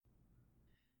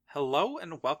Hello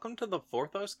and welcome to the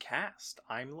Vorthos cast.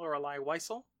 I'm Lorelei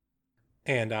Weissel.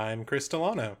 And I'm Chris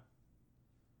Delano.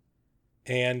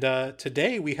 And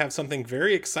today we have something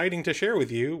very exciting to share with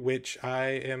you, which I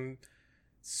am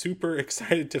super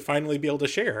excited to finally be able to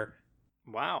share.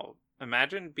 Wow,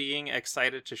 imagine being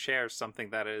excited to share something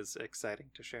that is exciting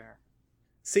to share.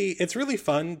 See, it's really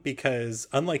fun because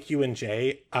unlike you and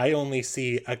Jay, I only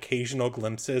see occasional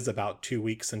glimpses about 2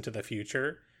 weeks into the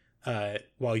future,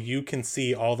 while you can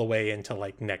see all the way into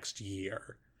like next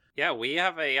year. Yeah, we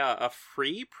have a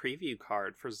free preview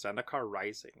card for Zendikar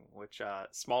Rising, which,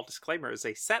 small disclaimer, is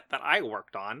a set that I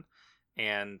worked on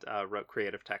and wrote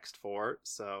creative text for.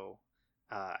 So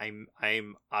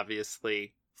I'm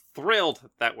obviously thrilled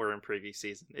that we're in preview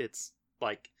season. It's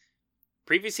like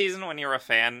preview season when you're a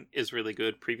fan is really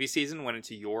good. Preview season when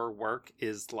it's your work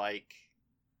is like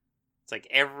it's like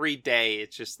every day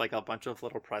it's just like a bunch of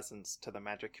little presents to the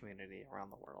Magic community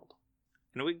around the world.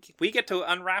 And we get to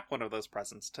unwrap one of those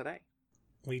presents today.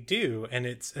 We do, and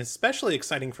it's especially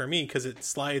exciting for me because it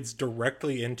slides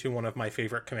directly into one of my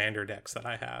favorite commander decks that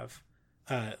I have.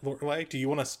 Lorelei, do you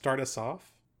want to start us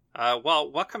off? Well,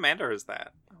 what commander is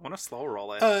that? I want to slow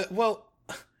roll it. Well,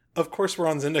 of course we're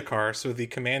on Zendikar, so the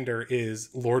commander is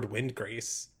Lord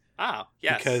Windgrace. Ah,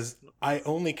 yes. Because I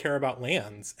only care about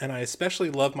lands, and I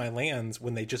especially love my lands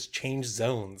when they just change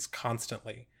zones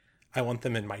constantly. I want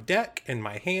them in my deck, in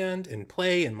my hand, in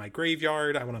play, in my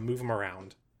graveyard. I want to move them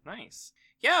around. Nice.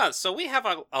 Yeah, so we have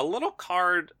a little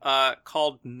card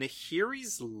called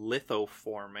Nahiri's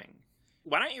Lithoforming.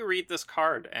 Why don't you read this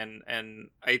card? And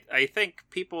I think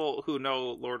people who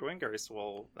know Lord Windgrace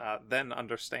will then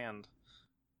understand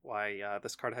why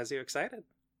this card has you excited.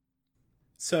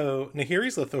 So,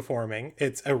 Nahiri's Lithoforming,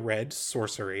 it's a red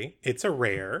sorcery. It's a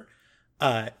rare.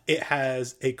 It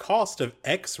has a cost of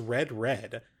X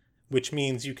red, which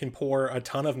means you can pour a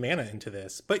ton of mana into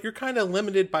this, but you're kind of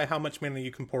limited by how much mana you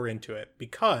can pour into it,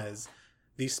 because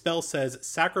the spell says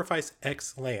sacrifice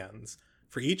X lands.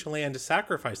 For each land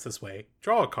sacrificed this way,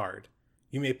 draw a card.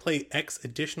 You may play X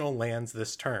additional lands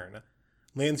this turn.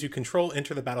 Lands you control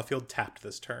enter the battlefield tapped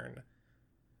this turn.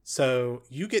 So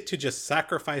you get to just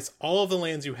sacrifice all of the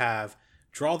lands you have,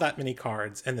 draw that many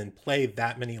cards, and then play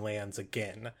that many lands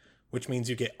again, which means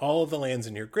you get all of the lands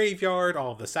in your graveyard,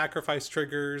 all of the sacrifice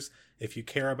triggers, if you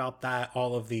care about that,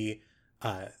 all of the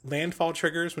landfall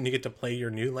triggers when you get to play your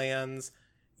new lands.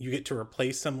 You get to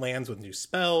replace some lands with new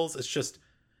spells. It's just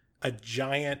a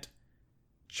giant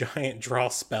draw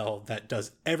spell that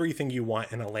does everything you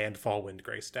want in a landfall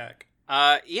Windgrace deck.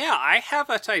 Yeah, I have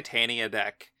a Titania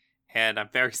deck. And I'm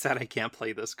very sad I can't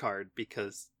play this card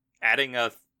because adding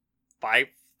a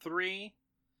 5/3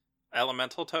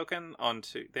 elemental token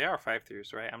onto they are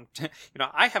 5/3s, right?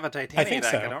 I have a Titania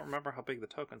deck. So. I don't remember how big the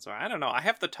tokens are. I don't know. I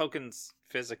have the tokens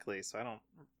physically, so I don't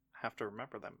have to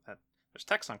remember them. There's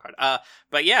text on card.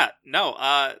 But yeah,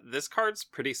 no. This card's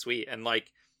pretty sweet, and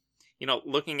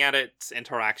looking at its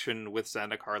interaction with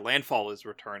Zendikar, Landfall is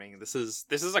returning. This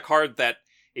is a card that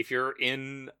if you're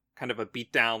in kind of a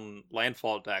beatdown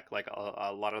landfall deck, like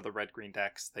a lot of the red-green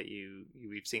decks that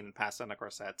we've seen in past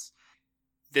Zendikar sets.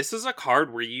 This is a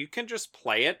card where you can just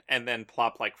play it and then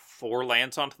plop like 4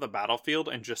 lands onto the battlefield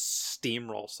and just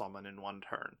steamroll someone in one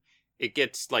turn. It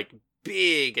gets like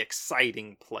big,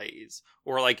 exciting plays.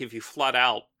 Or like if you flood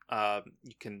out,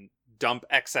 you can dump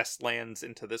excess lands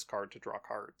into this card to draw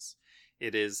cards.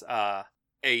 It is a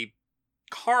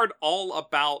card all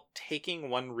about taking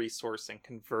one resource and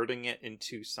converting it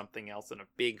into something else in a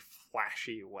big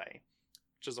flashy way,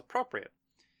 which is appropriate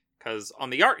because on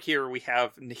the art here we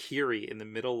have Nahiri in the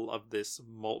middle of this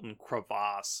molten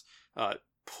crevasse,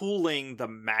 pooling the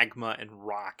magma and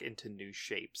rock into new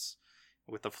shapes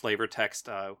with the flavor text,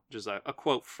 which is a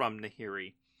quote from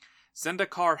Nahiri.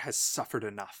 Zendikar has suffered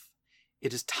enough.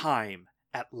 It is time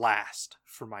at last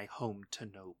for my home to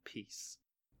know peace.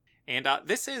 And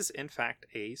this is, in fact,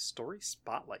 a story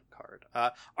spotlight card.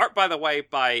 Art, by the way,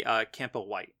 by Campbell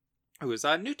White, who is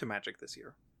new to Magic this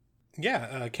year.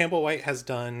 Yeah, Campbell White has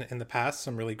done in the past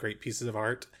some really great pieces of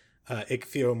art.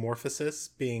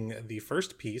 Ichthyomorphosis being the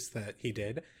first piece that he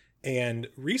did. And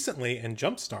recently in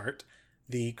Jumpstart,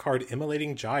 the card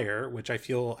Immolating Gyre, which I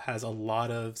feel has a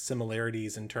lot of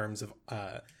similarities in terms of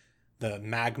the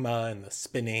magma and the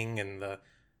spinning and the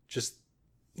just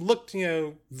looked,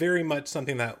 very much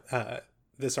something that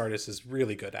this artist is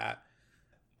really good at.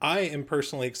 I am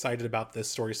personally excited about this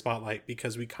story spotlight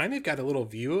because we kind of got a little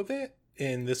view of it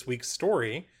in this week's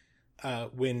story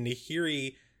when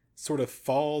Nahiri sort of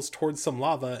falls towards some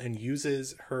lava and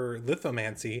uses her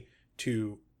lithomancy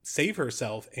to save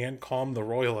herself and calm the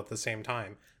royal at the same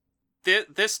time.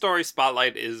 This story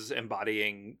spotlight is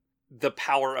embodying the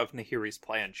power of Nahiri's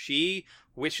plan. She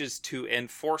wishes to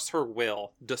enforce her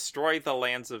will, destroy the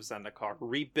lands of Zendikar,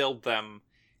 rebuild them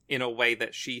in a way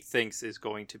that she thinks is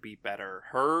going to be better.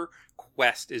 Her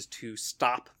quest is to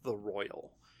stop the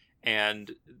royal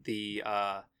and the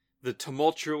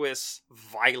tumultuous,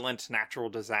 violent natural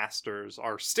disasters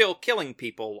are still killing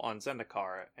people on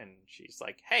Zendikar. And she's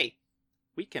like, "Hey,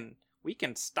 we can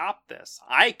stop this.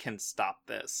 I can stop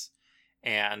this."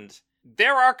 And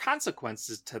there are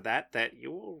consequences to that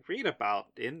you will read about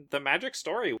in the Magic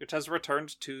story, which has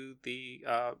returned to the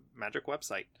Magic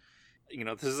website. You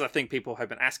know, this is a thing people have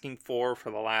been asking for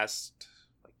the last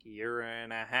year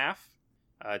and a half.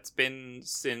 It's been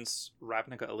since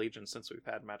Ravnica Allegiance since we've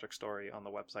had Magic Story on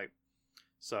the website.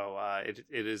 So it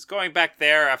is going back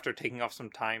there after taking off some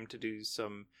time to do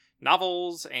some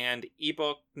novels and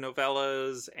ebook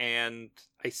novellas, and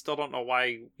I still don't know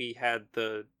why we had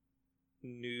the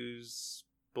news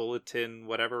bulletin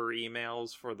whatever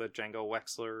emails for the Django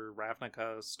Wexler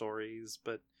Ravnica stories,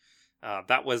 but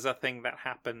that was a thing that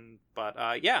happened. But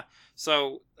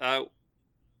so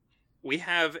we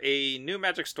have a new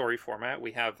Magic story format.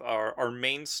 We have our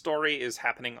main story is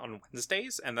happening on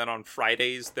Wednesdays, and then on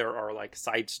Fridays there are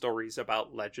side stories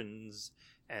about legends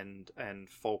and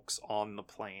folks on the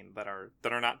plane that are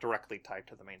not directly tied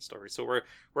to the main story. So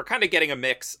we're kind of getting a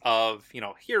mix of,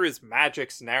 here is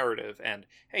Magic's narrative, and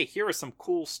hey, here is some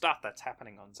cool stuff that's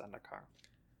happening on Zendikar.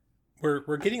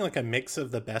 We're getting a mix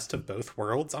of the best of both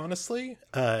worlds, honestly.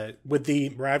 With the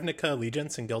Ravnica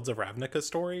Allegiance and Guilds of Ravnica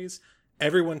stories,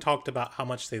 everyone talked about how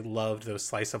much they loved those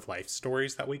slice of life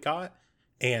stories that we got,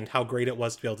 and how great it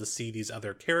was to be able to see these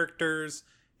other characters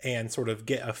and sort of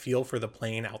get a feel for the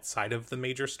plane outside of the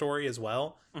major story as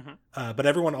well. Mm-hmm. But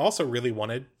everyone also really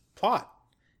wanted plot.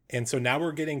 And so now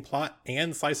we're getting plot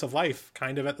and slice of life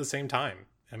kind of at the same time.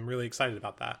 I'm really excited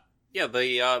about that. Yeah,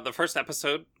 the first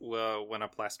episode went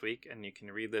up last week, and you can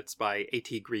read it's by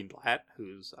A.T. Greenblatt,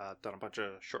 who's done a bunch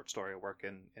of short story work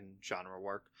and genre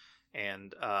work,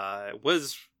 and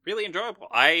was really enjoyable.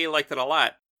 I liked it a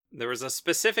lot. There was a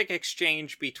specific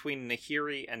exchange between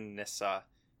Nahiri and Nissa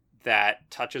that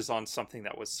touches on something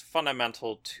that was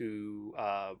fundamental to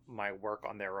my work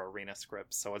on their arena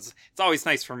scripts. So it's always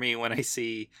nice for me when I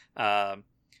see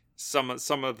some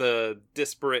of the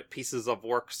disparate pieces of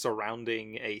work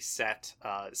surrounding a set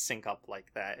sync up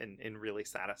like that in really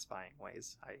satisfying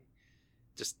ways. I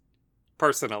just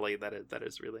personally that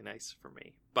is really nice for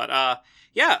me. But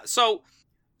so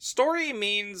story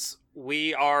means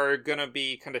we are gonna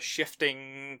be kind of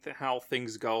shifting how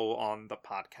things go on the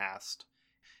podcast.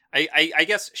 I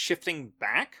guess shifting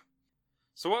back.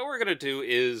 So what we're going to do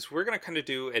is we're going to kind of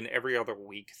do an every other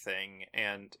week thing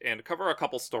and cover a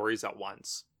couple stories at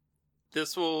once.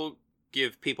 This will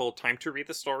give people time to read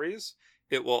the stories.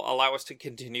 It will allow us to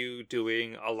continue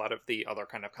doing a lot of the other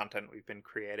kind of content we've been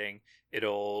creating.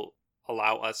 It'll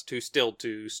allow us to still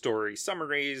do story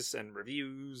summaries and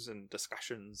reviews and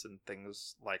discussions and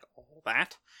things like all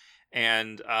that.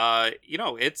 And,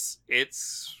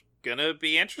 it's gonna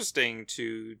be interesting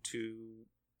to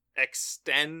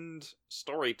extend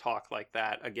story talk like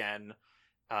that again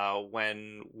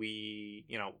when we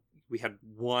had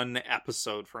one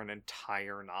episode for an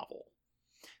entire novel,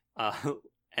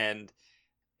 and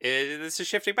this is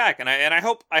shifting back, and I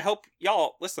hope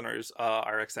y'all listeners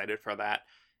are excited for that,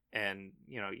 and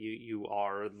you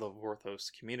are the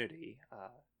Vorthos community,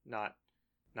 not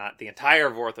the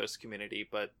entire Vorthos community,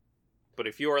 but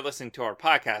if you are listening to our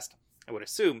podcast, I would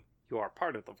assume you are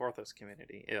part of the Vorthos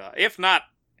community. If not,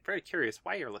 I'm very curious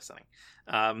why you're listening.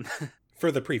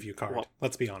 For the preview card,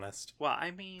 let's be honest. Well,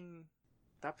 I mean,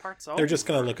 that part's over. They're just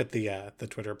going to look at the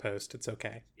Twitter post. It's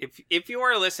okay. If you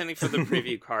are listening for the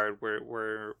preview card,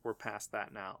 we're past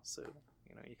that now. So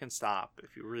you can stop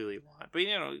if you really want. But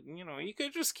you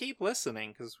could just keep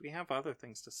listening because we have other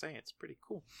things to say. It's pretty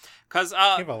cool. Because we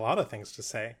have a lot of things to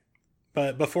say.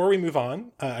 But before we move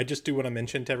on, I just do want to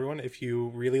mention to everyone, if you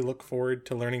really look forward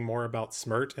to learning more about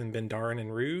Smirt and Bendarin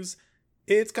and Ruse,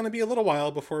 it's going to be a little while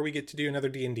before we get to do another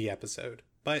D&D episode.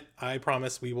 But I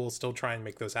promise we will still try and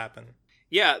make those happen.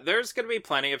 Yeah, there's going to be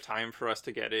plenty of time for us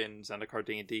to get in Zendikar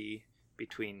D&D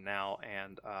between now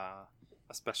and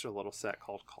a special little set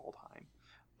called Kaldheim.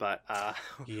 But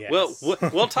yes.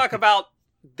 we'll talk about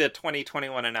the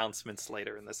 2021 announcements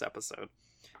later in this episode.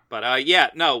 But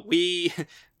we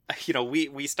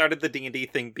started the D&D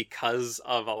thing because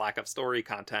of a lack of story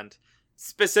content,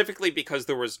 specifically because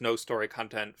there was no story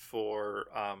content for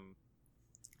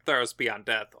Theros Beyond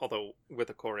Death, although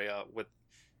with Ikoria, with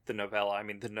the novella,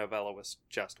 the novella was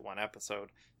just one episode,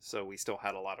 so we still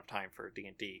had a lot of time for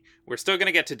D&D. We're still going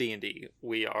to get to D&D.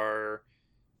 We are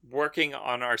working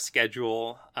on our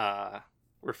schedule.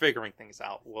 We're figuring things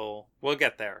out. We'll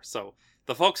get there. So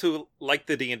the folks who like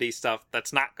the D&D stuff,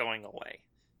 that's not going away.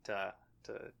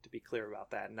 To be clear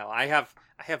about that. No, I have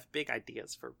big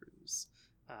ideas for Ruse.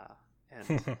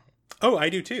 And oh, I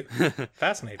do too.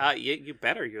 Fascinating. You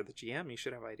better. You're the GM. You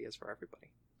should have ideas for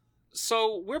everybody.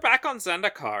 So we're back on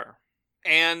Zendikar,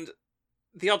 and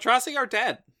the Eldrazi are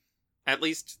dead. At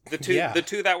least the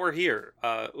two that were here.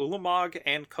 Ulamog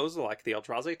and Kozilek, the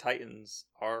Eldrazi Titans,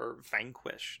 are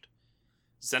vanquished.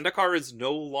 Zendikar is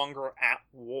no longer at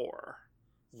war.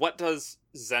 What does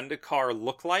Zendikar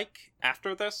look like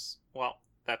after this? Well,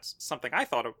 that's something I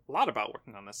thought a lot about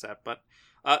working on this set, but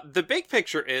the big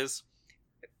picture is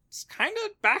it's kind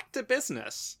of back to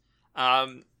business.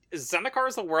 Zendikar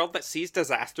is a world that sees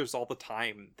disasters all the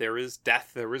time. There is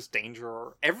death, there is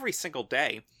danger every single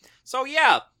day. So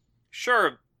yeah,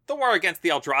 sure, the war against the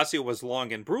Eldrazi was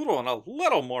long and brutal and a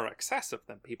little more excessive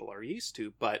than people are used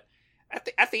to, but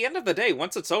at the end of the day,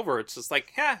 once it's over, it's just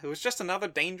like, yeah, it was just another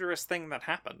dangerous thing that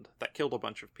happened that killed a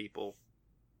bunch of people.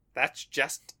 That's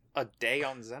just a day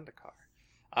on Zendikar.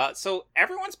 So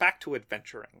everyone's back to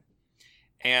adventuring.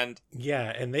 And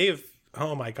yeah, and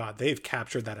oh my god, they've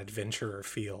captured that adventurer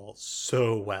feel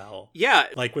so well. Yeah.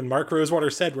 Like when Mark Rosewater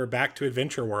said we're back to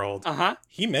Adventure World,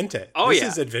 he meant it. Oh, this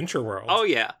is Adventure World. Oh,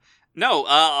 yeah. No,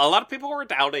 a lot of people were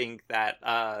doubting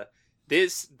that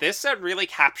this set really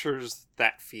captures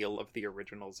that feel of the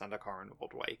original Zendikar and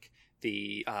Woldwake.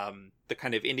 The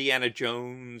kind of Indiana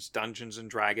Jones, Dungeons and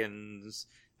Dragons,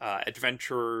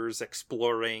 adventurers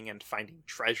exploring and finding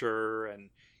treasure and,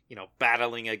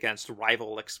 battling against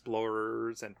rival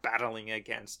explorers and battling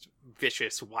against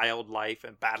vicious wildlife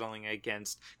and battling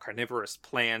against carnivorous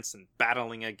plants and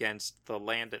battling against the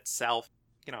land itself.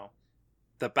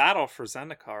 The battle for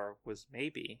Zendikar was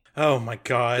maybe... oh my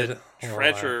god. The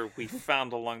treasure we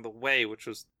found along the way, which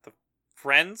was the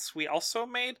friends we also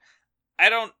made. I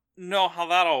don't know how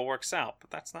that all works out, but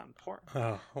that's not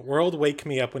important. World, wake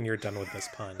me up when you're done with this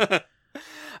pun.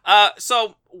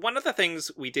 So one of the things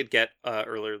we did get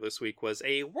earlier this week was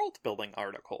a world building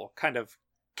article, kind of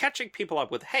catching people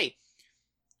up with, hey,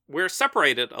 we're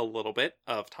separated a little bit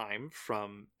of time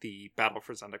from the Battle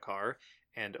for Zendikar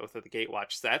and Oath of the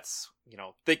Gatewatch sets.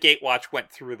 The Gatewatch went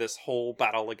through this whole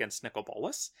battle against Nicol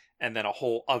and then a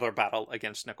whole other battle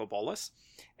against Nicol.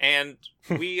 And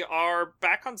we are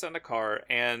back on Zendikar,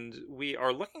 and we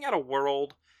are looking at a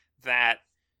world that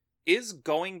is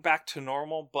going back to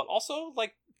normal, but also,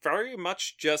 very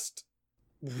much just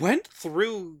went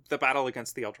through the battle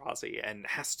against the Eldrazi and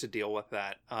has to deal with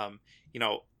that.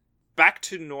 Back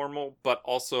to normal, but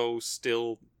also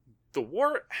still, the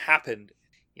war happened.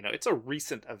 It's a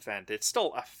recent event. It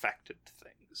still affected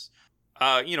things.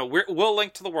 We'll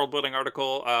link to the world building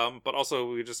article, but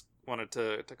also we just wanted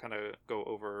to kind of go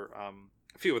over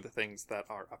a few of the things that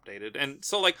are updated. And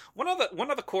so, one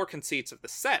of the core conceits of the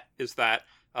set is that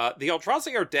the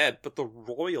Eldrazi are dead, but the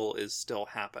Royal is still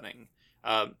happening.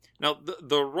 Now,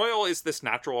 the Royal is this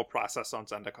natural process on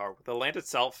Zendikar. The land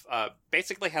itself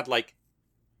basically had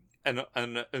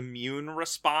an immune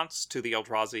response to the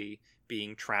Eldrazi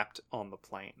being trapped on the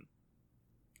plane.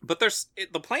 But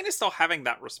the plane is still having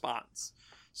that response.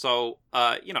 So,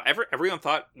 everyone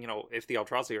thought, if the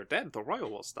Eldrazi are dead, the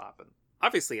Royal will stop. And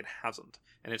obviously it hasn't.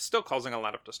 And it's still causing a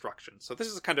lot of destruction. So this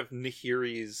is kind of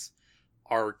Nahiri's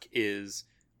arc is,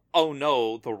 oh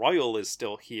no, the Royal is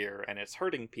still here and it's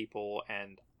hurting people.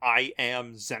 And I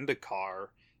am Zendikar,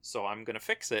 so I'm going to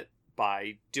fix it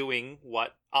by doing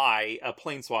what I, a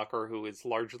planeswalker who is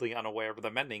largely unaware of the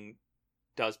mending,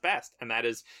 does best, and that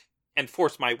is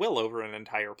enforce my will over an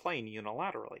entire plane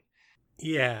unilaterally.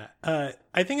 Yeah,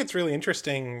 I think it's really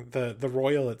interesting, the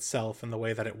Royal itself and the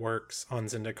way that it works on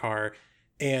Zendikar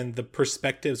and the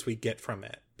perspectives we get from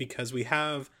it, because we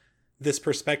have this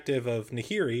perspective of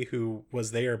Nahiri, who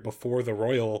was there before the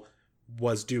Royal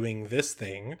was doing this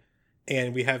thing,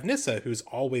 and we have Nissa, who's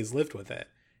always lived with it,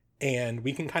 and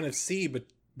we can kind of see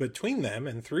between them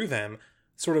and through them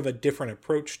sort of a different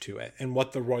approach to it and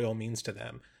what the Royal means to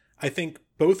them. I think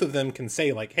both of them can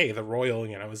say, hey, the Royal,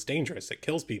 is dangerous. It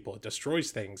kills people. It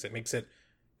destroys things. It makes it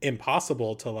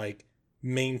impossible to,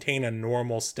 maintain a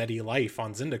normal, steady life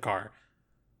on Zendikar.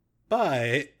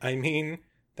 But,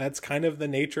 that's kind of the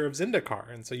nature of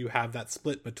Zendikar. And so you have that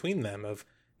split between them of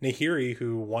Nahiri,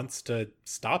 who wants to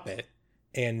stop it,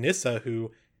 and Nissa,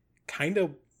 who kind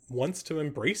of wants to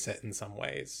embrace it in some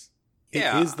ways. It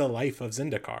is the life of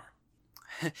Zendikar.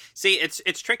 See,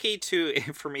 it's tricky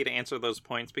for me to answer those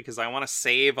points because I want to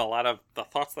save a lot of the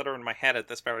thoughts that are in my head at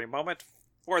this very moment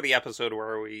for the episode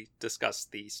where we discuss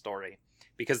the story,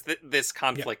 because this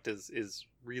conflict is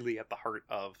really at the heart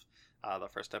of the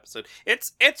first episode.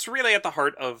 It's really at the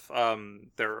heart of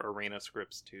their arena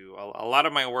scripts too. A lot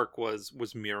of my work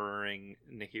was mirroring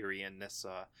Nahiri and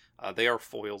Nissa. They are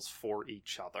foils for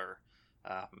each other.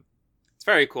 It's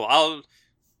very cool.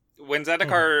 When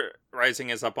Zendikar Rising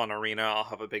is up on Arena, I'll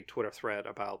have a big Twitter thread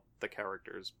about the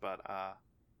characters, but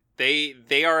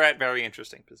they are at very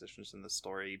interesting positions in the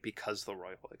story because the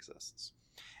Royal exists.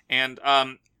 And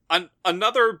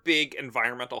another big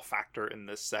environmental factor in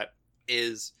this set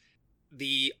is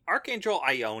the Archangel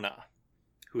Iona,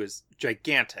 who is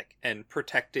gigantic and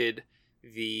protected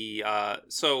the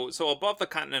so above the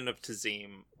continent of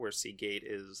Tazim, where Seagate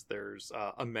is, there's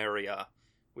Ameria,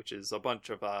 which is a bunch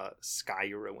of sky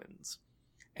ruins.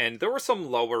 And there were some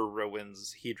lower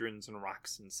ruins, hedrons and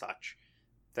rocks and such,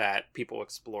 that people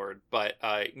explored, but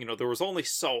there was only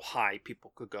so high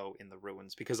people could go in the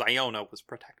ruins because Iona was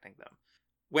protecting them.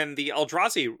 When the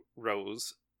Eldrazi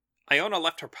rose, Iona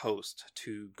left her post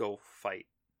to go fight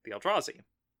the Eldrazi,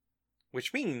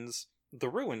 which means the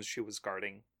ruins she was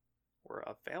guarding were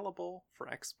available for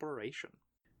exploration.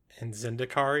 And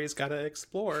Zendikari's gotta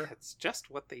explore. It's just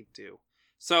what they do.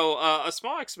 So a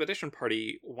small expedition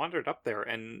party wandered up there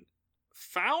and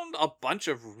found a bunch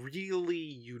of really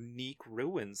unique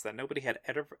ruins that nobody had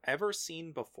ever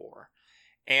seen before,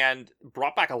 and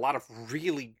brought back a lot of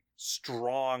really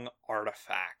strong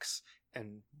artifacts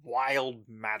and wild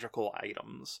magical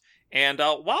items. And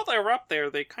while they were up there,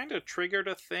 they kind of triggered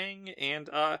a thing, and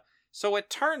so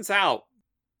it turns out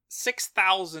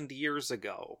 6,000 years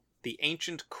ago, the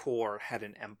ancient core had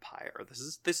an empire.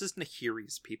 This is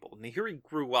Nahiri's people. Nahiri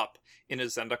grew up in a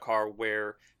Zendikar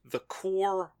where the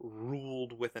core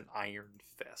ruled with an iron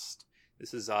fist.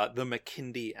 This is the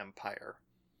Makindi Empire.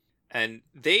 And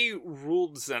they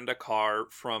ruled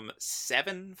Zendikar from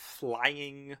 7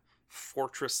 flying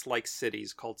fortress-like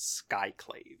cities called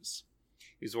Skyclaves.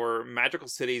 These were magical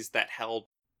cities that held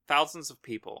thousands of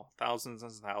people, thousands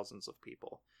and thousands of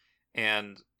people,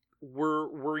 and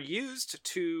were used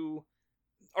to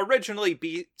originally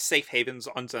be safe havens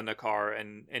on Zendikar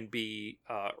and be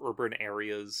urban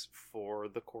areas for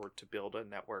the core to build a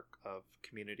network of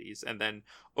communities, and then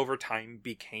over time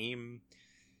became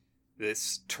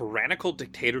this tyrannical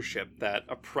dictatorship that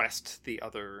oppressed the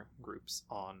other groups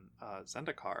on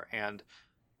Zendikar. And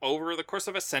over the course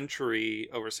of a century,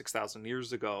 over 6,000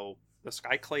 years ago, the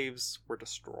Skyclaves were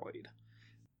destroyed.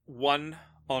 One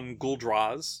on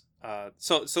Guldraz.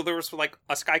 So there was like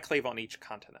a Skyclave on each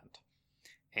continent.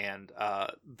 And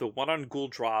the one on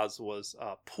Guldraz was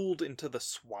pulled into the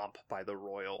swamp by the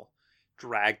Royal,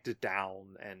 dragged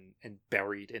down and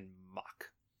buried in muck.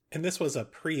 And this was a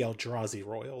pre-Eldrazi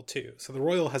Royal, too. So the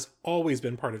Royal has always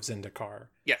been part of Zendikar.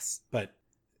 Yes. But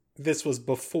this was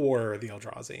before the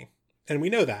Eldrazi. And we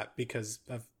know that because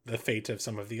of the fate of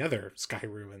some of the other Sky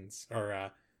Ruins,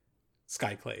 or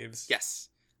Skyclaves. Yes.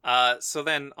 So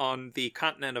then on the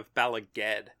continent of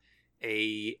Balaged,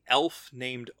 a elf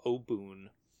named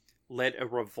Obun led a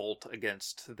revolt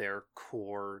against their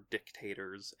core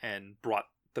dictators and brought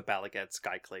the Balaged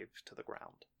Skyclave to the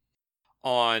ground.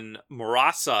 On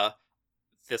Murasa,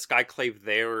 the Skyclave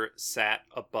there sat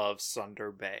above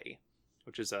Sunder Bay,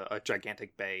 which is a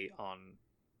gigantic bay on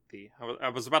the... I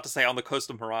was about to say on the coast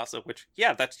of Murasa, which,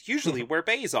 yeah, that's usually where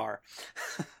bays are.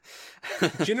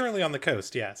 Generally on the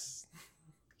coast, yes.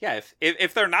 Yeah,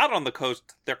 if they're not on the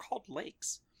coast, they're called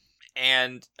lakes.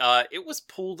 And it was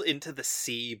pulled into the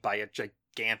sea by a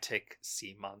gigantic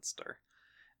sea monster,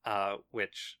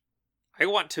 which I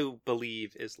want to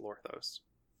believe is Lorthos.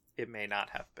 It may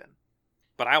not have been,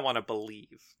 but I want to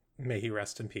believe. May he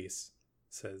rest in peace,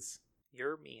 says.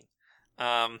 You're mean.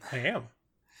 I am.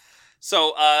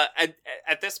 So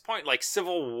at this point, like,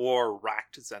 civil war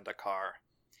racked Zendikar,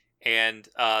 and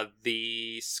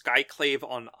the Skyclave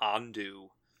on Andu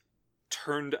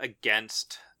turned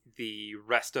against the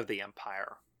rest of the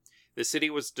empire. The city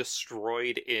was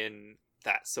destroyed in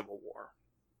that civil war.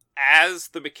 As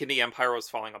the Makindi Empire was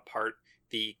falling apart,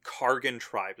 the Kargan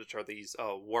tribes, which are these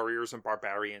warriors and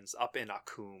barbarians up in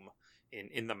Akum,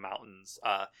 in the mountains,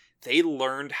 they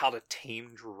learned how to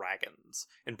tame dragons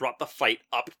and brought the fight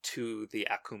up to the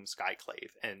Akum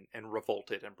Skyclave and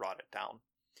revolted and brought it down.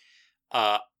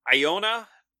 Iona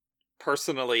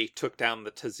personally took down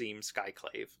the Tazim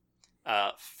Skyclave,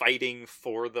 fighting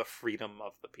for the freedom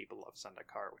of the people of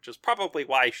Zendikar, which is probably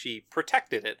why she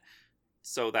protected it,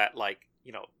 so that, like,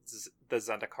 the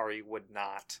Zendikari would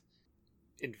not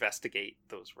investigate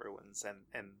those ruins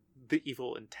and the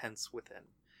evil intents within.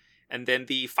 And then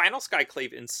the final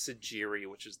Skyclave in Sigiri,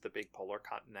 which is the big polar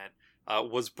continent,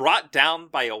 was brought down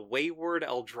by a wayward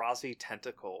Eldrazi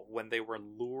tentacle when they were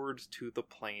lured to the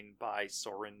plain by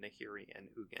Sorin, Nahiri, and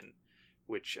Ugin,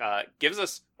 which gives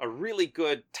us a really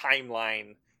good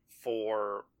timeline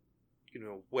for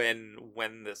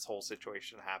when this whole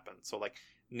situation happened. So like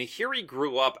Nahiri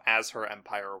grew up as her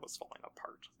empire was falling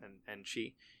apart, and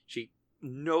she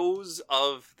knows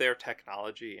of their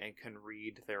technology and can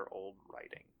read their old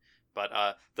writing. But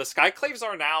the Skyclaves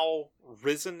are now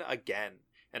risen again,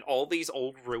 and all these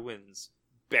old ruins,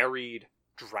 buried,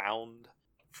 drowned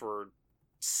for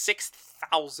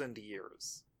 6,000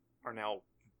 years, are now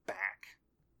back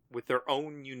with their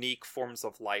own unique forms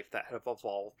of life that have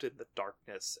evolved in the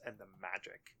darkness and the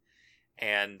magic.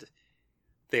 And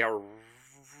they are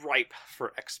ripe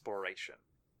for exploration.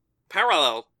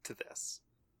 Parallel to this,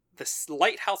 the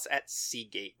lighthouse at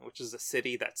Seagate, which is a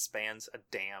city that spans a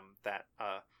dam that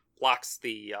blocks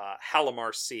the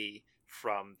Halimar Sea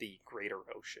from the greater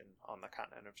ocean on the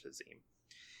continent of Tazim.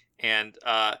 And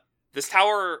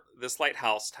this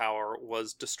lighthouse tower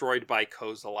was destroyed by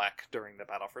Kozilek during the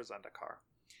Battle for Zendikar.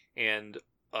 And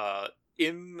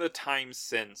in the time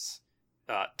since,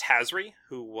 Tazri,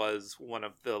 who was one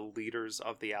of the leaders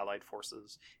of the Allied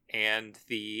forces, and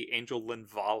the angel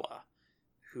Linvala,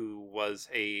 who was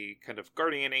a kind of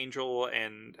guardian angel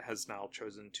and has now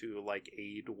chosen to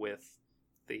aid with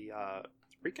the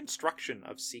reconstruction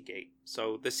of Seagate.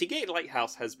 So the Seagate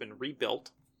lighthouse has been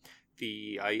rebuilt.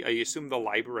 I assume the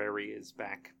library is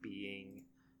back being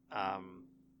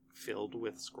filled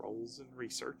with scrolls and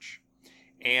research.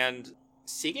 And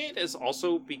Seagate has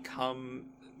also become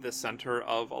the center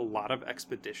of a lot of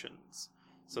expeditions.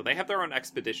 So they have their own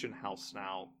expedition house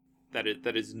now that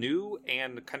is new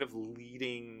and kind of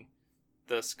leading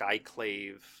the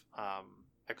Skyclave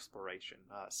exploration,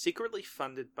 secretly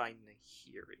funded by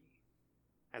Nahiri.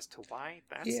 As to why,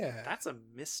 that's a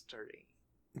mystery.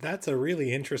 That's a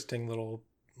really interesting little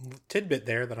tidbit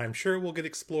there that I'm sure will get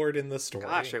explored in the story.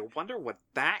 Gosh, I wonder what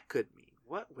that could mean.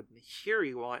 What would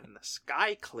Nahiri want in the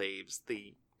Skyclaves,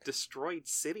 the destroyed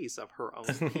cities of her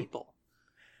own people?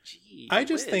 Gee, I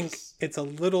just think it's a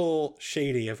little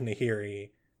shady of Nahiri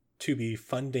to be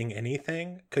funding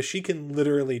anything, because she can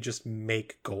literally just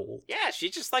make gold. Yeah, she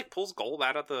just pulls gold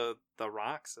out of the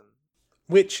rocks.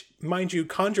 Which, mind you,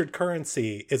 conjured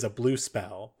currency is a blue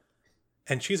spell,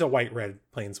 and she's a white-red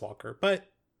planeswalker,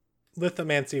 but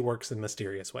lithomancy works in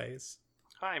mysterious ways.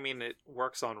 I mean, it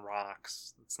works on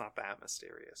rocks. It's not that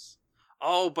mysterious.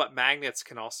 Oh, but magnets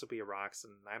can also be rocks,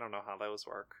 and I don't know how those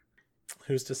work.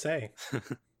 Who's to say?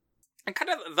 And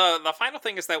kind of the final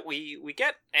thing is that we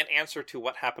get an answer to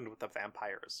what happened with the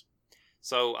vampires.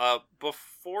 So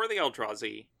before the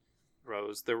Eldrazi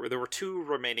rose, there were two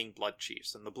remaining blood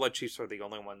chiefs, and the blood chiefs are the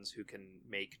only ones who can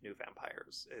make new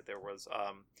vampires. There was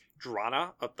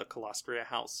Drana of the Calastria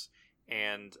house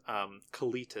and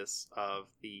Kalitas of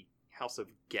the House of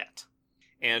Get.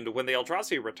 And when the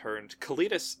Eldrazi returned,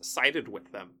 Kalitas sided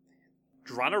with them.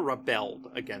 Drana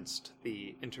rebelled against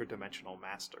the interdimensional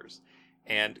masters.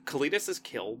 And Kalitas is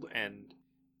killed, and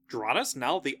Drana's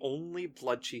now the only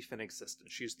blood chief in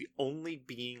existence. She's the only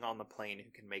being on the plane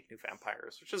who can make new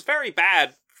vampires, which is very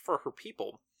bad for her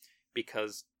people,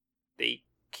 because they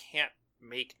can't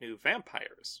make new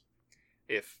vampires.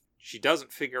 If she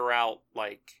doesn't figure out,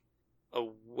 a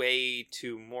way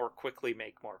to more quickly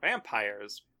make more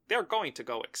vampires, they're going to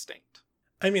go extinct.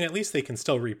 I mean, at least they can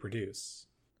still reproduce.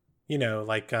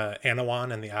 Like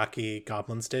Anawan and the Aki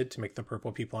goblins did to make the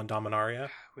purple people on Dominaria.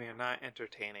 We are not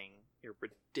entertaining your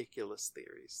ridiculous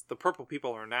theories. The purple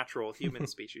people are a natural human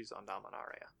species on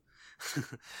Dominaria.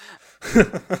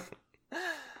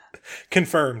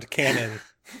 Confirmed. Canon.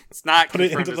 It's not Put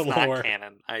confirmed, it into the it's lore. not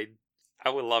canon. I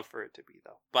would love for it to be,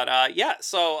 though. But yeah,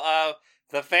 so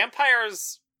the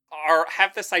vampires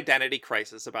have this identity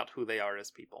crisis about who they are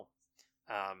as people.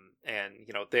 And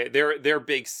their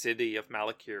big city of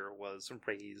Malakir was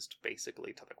razed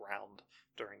basically to the ground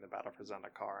during the Battle for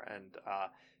Zendikar, and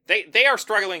they are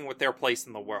struggling with their place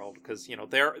in the world, because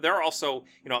they're also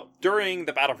during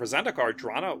the Battle for Zendikar,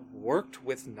 Drana worked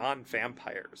with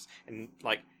non-vampires and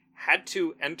had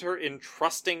to enter in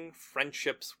trusting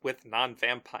friendships with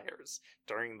non-vampires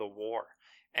during the war,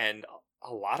 and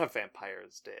a lot of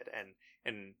vampires did.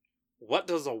 And what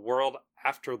does a world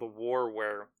after the war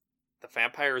where the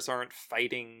vampires aren't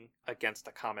fighting against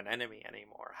a common enemy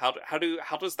anymore? How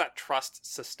does that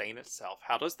trust sustain itself?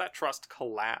 How does that trust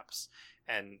collapse?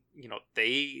 And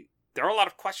there are a lot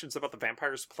of questions about the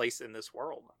vampires' place in this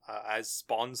world as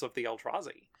spawns of the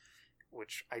Eldrazi,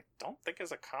 which I don't think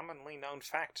is a commonly known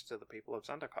fact to the people of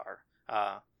Zendikar,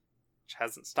 which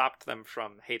hasn't stopped them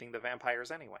from hating the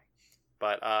vampires anyway.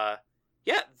 But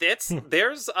yeah,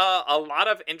 there's a lot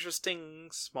of interesting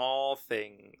small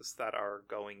things that are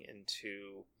going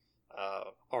into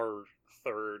our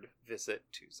third visit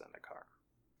to Zendikar.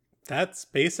 That's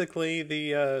basically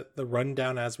the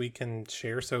rundown as we can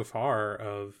share so far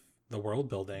of the world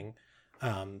building.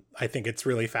 I think it's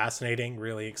really fascinating,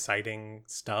 really exciting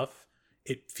stuff.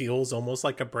 It feels almost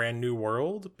like a brand new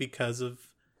world because of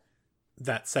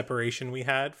that separation we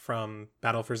had from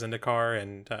Battle for Zendikar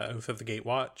and Oath of the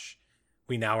Gatewatch.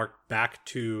 We now are back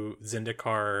to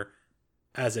Zendikar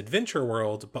as adventure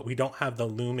world, but we don't have the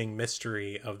looming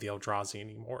mystery of the Eldrazi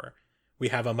anymore. We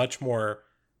have a much more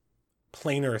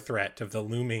planar threat of the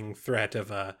looming threat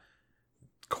of a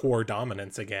core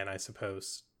dominance again, I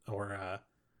suppose, or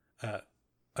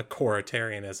a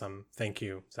coritarianism. Thank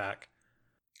you, Zach.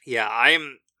 Yeah,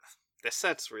 this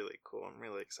set's really cool. I'm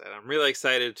really excited. I'm really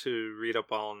excited to read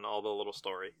up on all the little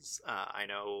stories. I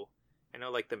know,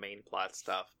 like the main plot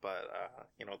stuff, but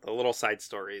the little side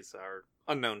stories are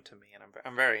unknown to me, and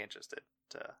I'm very interested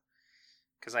to,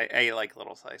 because I like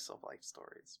little slice of life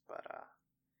stories. But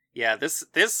yeah,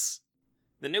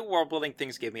 the new world building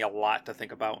things gave me a lot to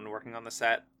think about when working on the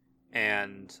set,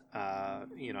 and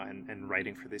and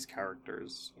writing for these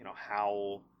characters.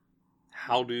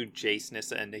 How do Jace,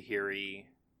 Nissa, and Nahiri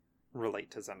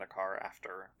relate to Zendikar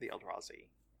after the Eldrazi?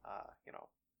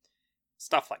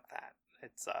 Stuff like that.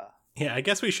 It's Yeah, I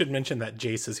guess we should mention that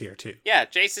Jace is here too. yeah,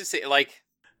 Jace is like,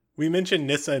 we mentioned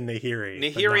Nissa and Nahiri.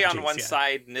 Nahiri on Jace one yet.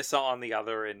 side, Nissa on the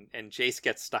other, and Jace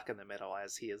gets stuck in the middle,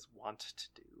 as he is wont to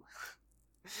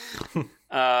do.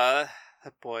 That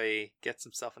boy gets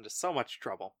himself into so much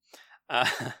trouble.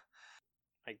 I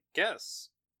guess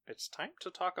it's time to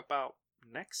talk about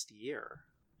next year,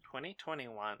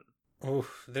 2021. Oh,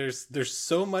 there's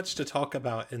so much to talk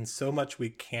about and so much we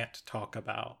can't talk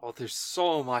about. Oh, there's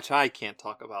so much I can't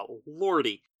talk about.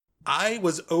 Lordy. I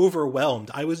was overwhelmed.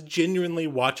 I was genuinely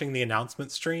watching the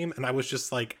announcement stream and I was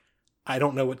just like, I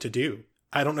don't know what to do.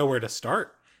 I don't know where to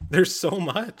start. There's so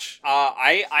much.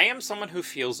 I am someone who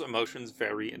feels emotions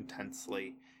very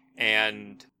intensely,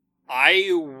 and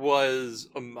I was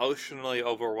emotionally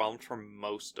overwhelmed for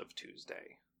most of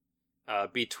Tuesday.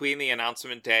 Between the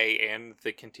announcement day and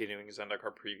the continuing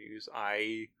Zendikar previews,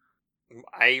 I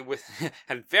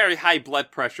had very high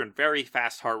blood pressure and very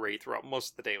fast heart rate throughout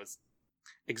most of the day. It was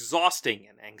exhausting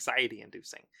and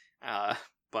anxiety-inducing.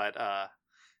 But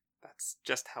that's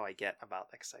just how I get about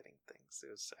exciting things.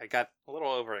 I got a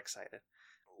little overexcited.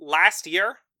 Last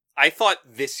year, I thought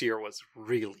this year was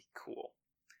really cool.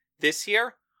 This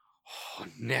year,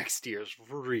 next year's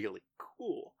really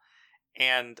cool.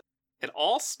 And it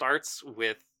all starts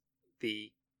with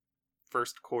the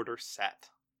first quarter set,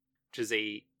 which is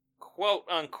a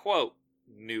quote-unquote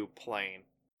new plane.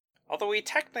 Although we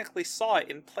technically saw it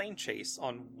in Plane Chase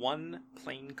on one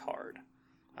plane card,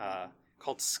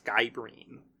 called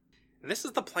Skybreen. And this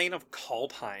is the plane of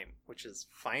Kaldheim, which is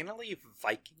finally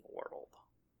Viking World.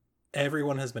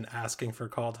 Everyone has been asking for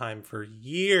Kaldheim for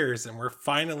years, and we're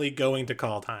finally going to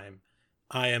Kaldheim.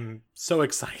 I am so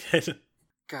excited.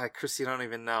 God, Chris, you don't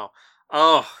even know.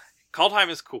 Oh, Kaldheim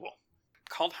is cool.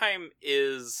 Kaldheim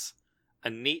is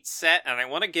a neat set, and I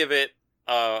want to give it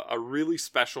a really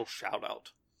special shout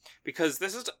out, because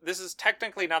this is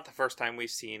technically not the first time we've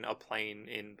seen a plane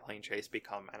in Plane Chase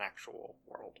become an actual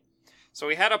world. So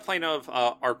we had a plane of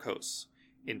Arcos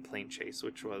in Plane Chase,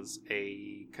 which was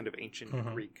a kind of ancient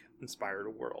Greek-inspired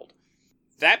world.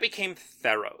 That became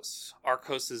Theros.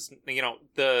 Arcos is,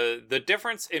 the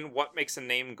difference in what makes a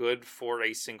name good for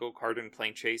a single card in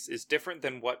Plane Chase is different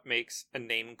than what makes a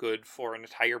name good for an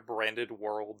entire branded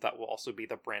world that will also be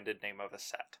the branded name of a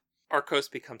set. Arcos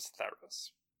becomes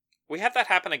Theros. We had that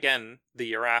happen again the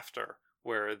year after,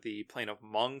 where the plane of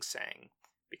Mongsang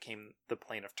became the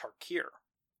plane of Tarkir.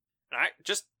 And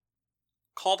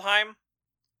Kaldheim,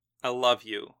 I love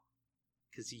you,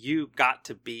 because you got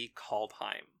to be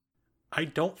Kaldheim. I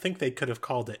don't think they could have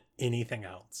called it anything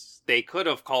else. They could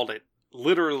have called it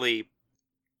literally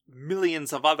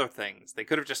millions of other things. They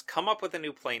could have just come up with a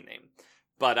new plane name.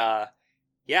 But,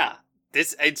 yeah,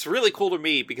 it's really cool to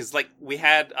me, because, we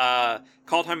had,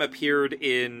 Kaldheim appeared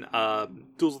in,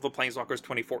 Duels of the Planeswalkers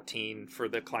 2014 for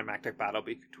the climactic battle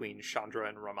between Chandra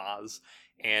and Ramaz,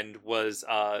 and was,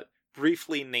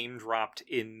 briefly name-dropped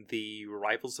in the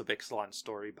Rivals of Ixalan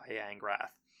story by Angrath.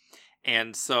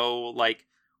 And so,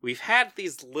 we've had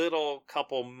these little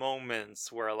couple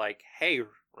moments where, hey,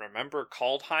 remember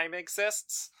Kaldheim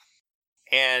exists?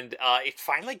 And it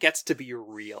finally gets to be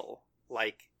real.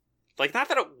 Not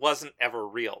that it wasn't ever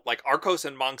real. Arcos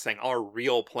and Mongsang are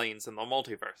real planes in the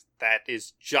multiverse. That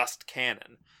is just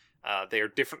canon. They are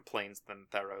different planes than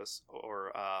Theros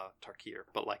or Tarkir.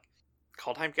 But,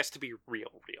 Kaldheim gets to be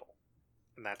real.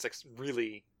 And that's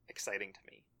really exciting to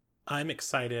me. I'm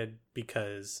excited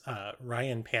because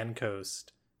Ryan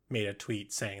Pancoast made a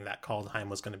tweet saying that Kaldheim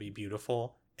was going to be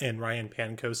beautiful, and Ryan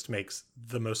Pancoast makes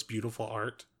the most beautiful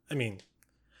art. I mean,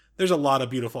 there's a lot of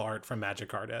beautiful art from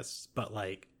Magic artists, but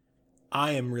like,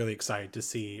 I am really excited to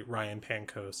see Ryan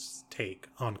Pancoast's take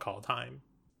on Kaldheim.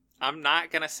 I'm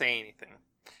not gonna say anything.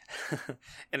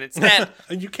 And instead,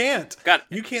 you can't. God,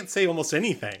 you can't say almost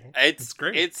anything. It's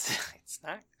great. It's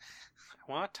not.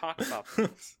 I want to talk about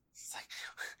things. It's like,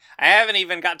 I haven't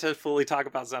even got to fully talk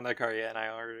about Zendikar yet, and I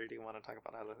already want to talk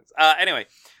about other things. Anyway,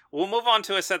 we'll move on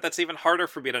to a set that's even harder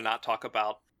for me to not talk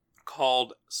about,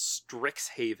 called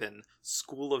Strixhaven: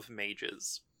 School of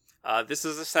Mages. This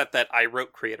is a set that I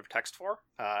wrote creative text for.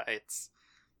 It's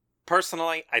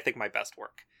personally, I think, my best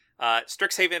work.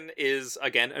 Strixhaven is,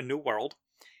 again, a new world,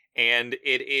 and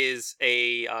it is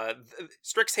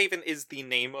Strixhaven is the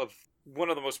name of one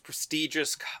of the most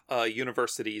prestigious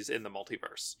universities in the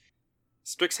multiverse.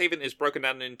 Strixhaven is broken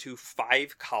down into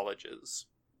 5 colleges,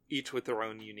 each with their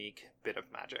own unique bit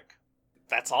of magic.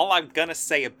 That's all I'm gonna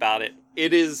say about it.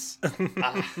 It is...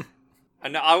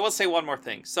 and I will say one more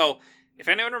thing. So, if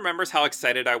anyone remembers how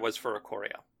excited I was for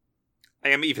Ikoria, I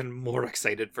am even more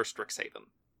excited for Strixhaven.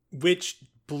 Which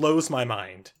blows my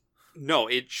mind. No,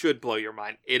 it should blow your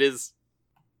mind. It is...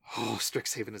 Oh,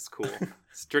 Strixhaven is cool.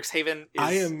 Strixhaven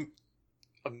is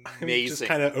amazing. I'm just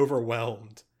kind of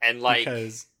overwhelmed. And like...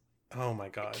 Because, oh my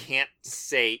god. I can't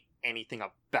say anything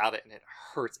about it, and it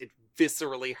hurts. It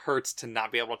viscerally hurts to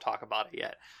not be able to talk about it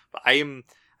yet. But I'm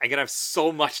gonna have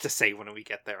so much to say when we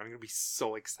get there. I'm gonna be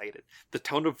so excited. The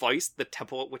tone of voice, the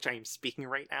tempo at which I am speaking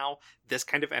right now, this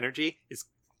kind of energy is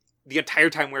the entire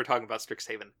time we were talking about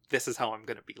Strixhaven. This is how I'm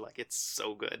gonna be like. It's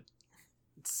so good.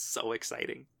 It's so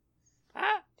exciting.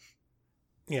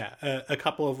 Yeah, a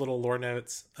couple of little lore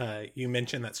notes. You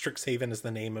mentioned that Strixhaven is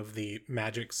the name of the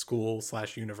magic school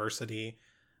 / university.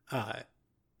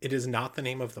 It is not the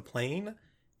name of the plane,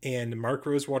 and Mark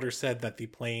Rosewater said that the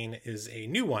plane is a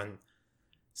new one.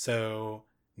 So,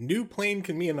 new plane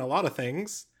can mean a lot of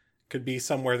things. Could be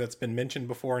somewhere that's been mentioned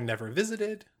before and never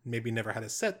visited, maybe never had a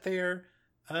set there.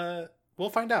 We'll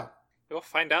find out. We'll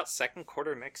find out second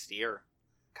quarter next year.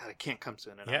 God, it can't come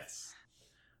soon enough. Yes.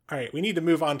 All right, we need to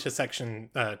move on to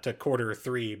to quarter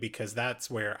 3, because that's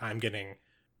where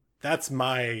that's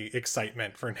my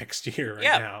excitement for next year right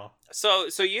now. So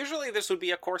usually this would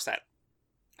be a core set.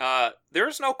 There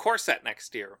is no core set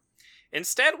next year.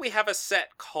 Instead, we have a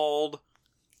set called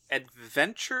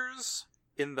Adventures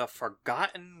in the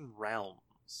Forgotten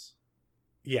Realms.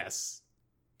 Yes.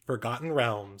 Forgotten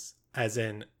Realms, as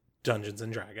in Dungeons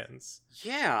and Dragons.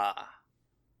 Yeah.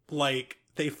 Like,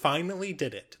 they finally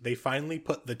did it. They finally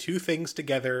put the two things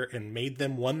together and made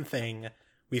them one thing.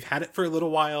 We've had it for a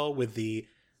little while with the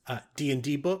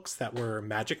D&D books that were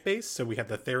magic-based. So we had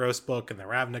the Theros book and the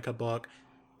Ravnica book,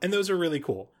 and those are really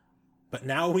cool. But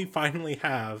now we finally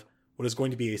have what is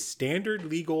going to be a standard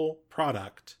legal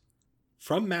product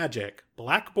from Magic,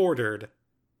 black-bordered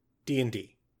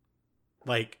D&D.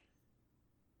 Like,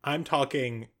 I'm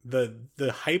talking the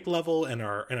hype level in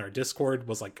our Discord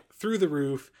was like through the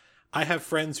roof. I have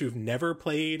friends who've never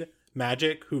played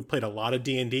Magic, who've played a lot of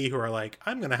D&D, who are like,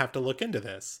 I'm going to have to look into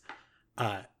this.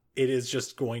 It is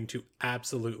just going to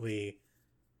absolutely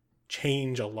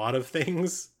change a lot of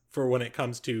things for when it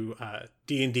comes to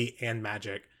D&D and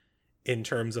Magic in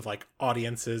terms of like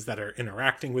audiences that are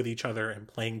interacting with each other and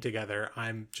playing together.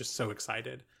 I'm just so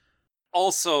excited.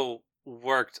 Also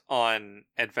worked on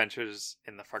Adventures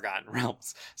in the Forgotten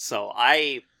Realms, so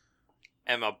I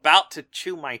am about to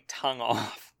chew my tongue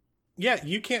off. Yeah,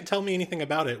 you can't tell me anything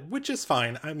about it, which is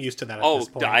fine. I'm used to that at this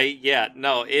point.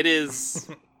 No, it is...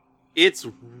 It's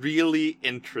really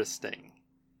interesting.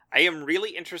 I am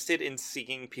really interested in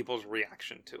seeing people's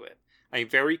reaction to it. I'm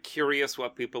very curious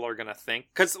what people are going to think.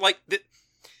 Because, the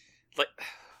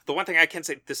one thing I can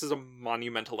say, this is a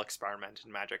monumental experiment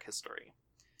in Magic history.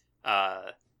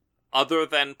 Other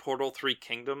than Portal 3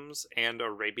 Kingdoms and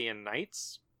Arabian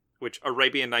Nights, which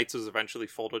Arabian Nights was eventually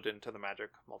folded into the Magic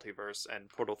multiverse, and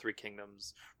Portal 3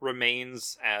 Kingdoms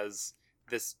remains as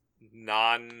this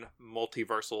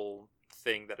non-multiversal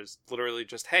thing that is literally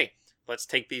just, hey, let's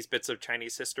take these bits of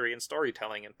Chinese history and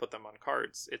storytelling and put them on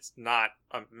cards. It's not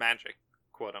a Magic,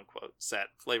 quote-unquote, set,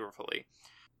 flavorfully.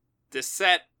 This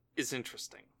set is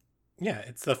interesting. Yeah,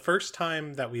 it's the first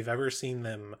time that we've ever seen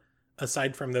them,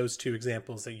 aside from those two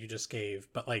examples that you just gave,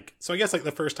 but so I guess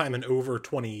the first time in over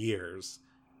 20 years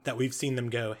that we've seen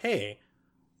them go, hey,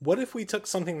 what if we took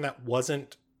something that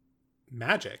wasn't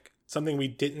Magic, something we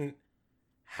didn't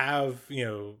have,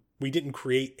 we didn't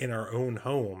create in our own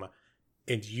home,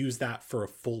 and use that for a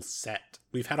full set?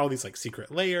 We've had all these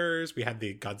secret layers, we had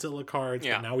the Godzilla cards,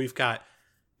 but now we've got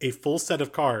a full set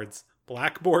of cards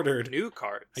black bordered. New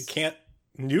cards.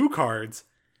 New cards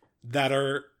that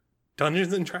are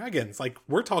Dungeons and Dragons. Like,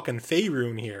 we're talking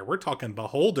Faerun here. We're talking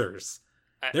Beholders.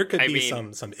 There could be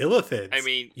some Illithids. I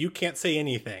mean, you can't say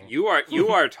anything. You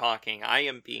are talking. I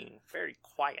am being very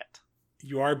quiet.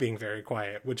 You are being very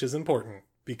quiet, which is important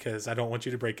because I don't want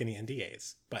you to break any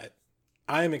NDAs. But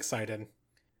I am excited.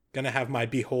 Gonna have my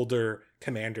Beholder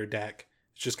Commander deck.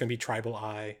 It's just gonna be Tribal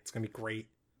Eye. It's gonna be great.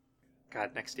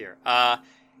 God, next year.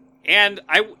 And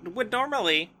I would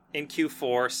normally in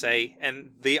Q4 say,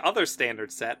 and the other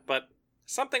standard set, but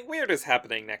something weird is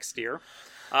happening next year.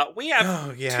 We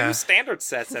have 2 standard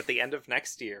sets at the end of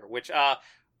next year, which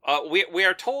we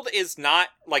are told is not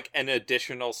like an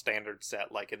additional standard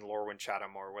set like in Lorwyn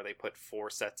Shadowmoor, where they put 4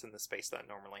 sets in the space that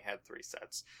normally had 3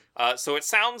 sets. So it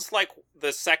sounds like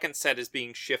the second set is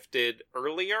being shifted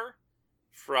earlier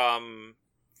from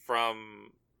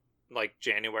like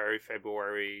January,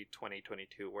 February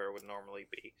 2022, where it would normally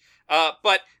be.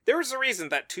 But there is a reason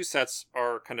that 2 sets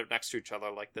are kind of next to each other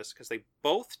like this, because they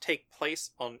both take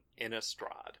place on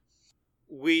Innistrad.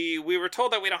 We were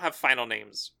told that we don't have final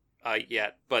names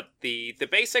yet, but the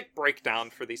basic breakdown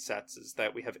for these sets is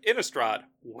that we have Innistrad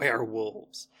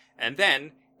werewolves, and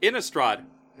then Innistrad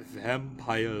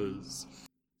vampires.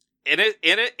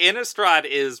 Innistrad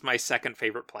is my second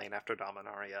favorite plane after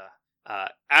Dominaria.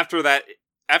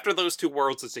 After those 2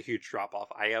 worlds, it's a huge drop off.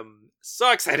 I am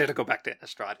so excited to go back to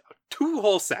Innistrad. 2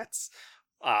 whole sets.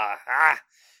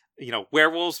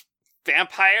 Werewolves,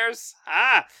 vampires.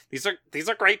 These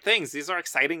are great things. These are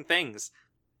exciting things.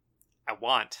 I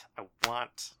want.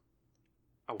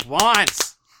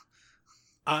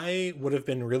 I would have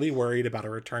been really worried about a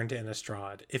return to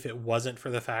Innistrad if it wasn't for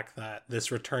the fact that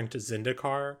this return to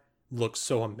Zendikar looks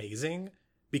so amazing.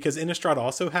 Because Innistrad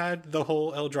also had the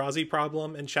whole Eldrazi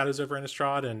problem in Shadows over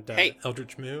Innistrad and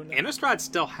Eldritch Moon. Innistrad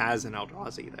still has an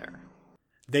Eldrazi there.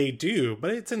 They do,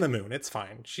 but it's in the moon. It's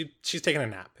fine. She's taking a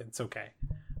nap. It's okay.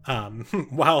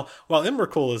 While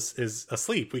Emrakul is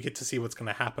asleep, we get to see what's going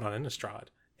to happen on Innistrad.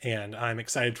 And I'm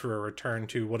excited for a return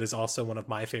to what is also one of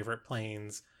my favorite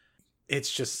planes. It's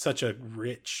just such a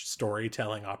rich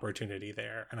storytelling opportunity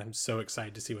there. And I'm so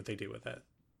excited to see what they do with it.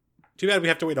 Too bad we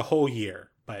have to wait a whole year,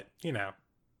 but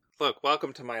Look,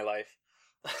 welcome to my life.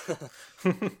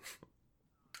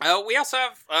 We also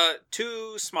have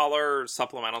 2 smaller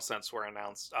supplemental sets were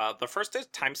announced. The first is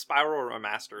Time Spiral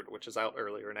Remastered, which is out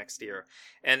earlier next year.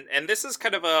 And this is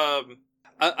kind of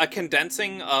a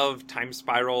condensing of Time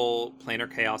Spiral,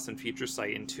 Planar Chaos, and Future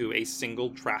Sight into a single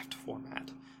draft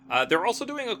format. They're also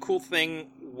doing a cool thing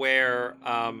where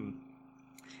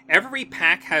every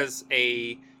pack has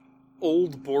a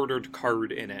old bordered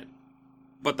card in it.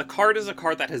 But the card is a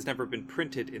card that has never been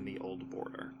printed in the old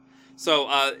border.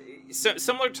 So,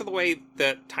 similar to the way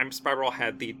that Time Spiral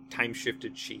had the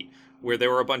time-shifted sheet, where there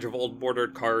were a bunch of old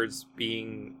bordered cards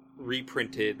being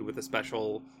reprinted with a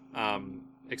special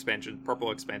purple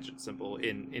expansion symbol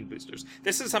in boosters.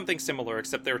 This is something similar,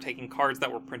 except they were taking cards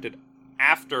that were printed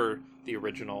after the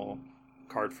original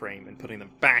card frame and putting them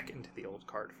back into the old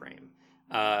card frame.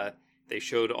 They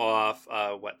showed off,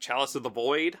 Chalice of the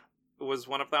Void was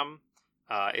one of them.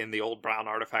 In the old brown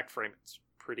artifact frame. It's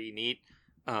pretty neat.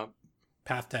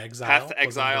 Path to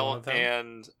Exile.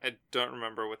 And I don't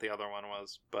remember what the other one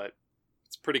was, but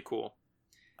it's pretty cool.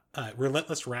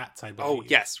 Relentless Rats, I believe. Oh,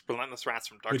 yes. Relentless Rats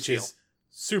from Darksteel. Which is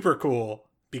super cool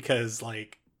because,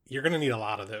 you're going to need a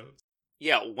lot of those.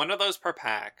 Yeah, one of those per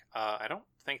pack. I don't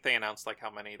think they announced, how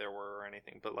many there were or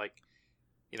anything, but,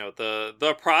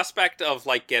 the prospect of,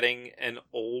 getting an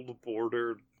old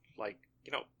bordered,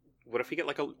 what if we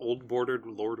get an old bordered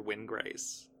Lord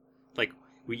Windgrace?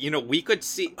 We could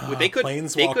see they could make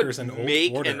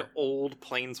an old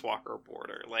Planeswalker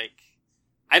border.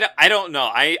 I don't know.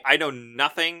 I know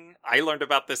nothing. I learned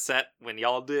about this set when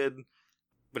y'all did,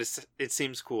 but it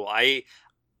seems cool. I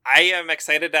am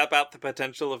excited about the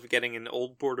potential of getting an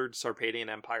old bordered Sarpadian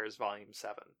Empires Volume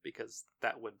 7 because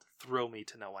that would thrill me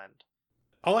to no end.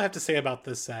 All I have to say about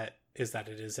this set is that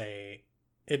it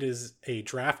is a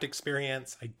draft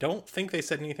experience. I don't think they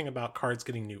said anything about cards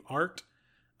getting new art.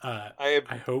 I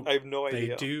hope I have no idea.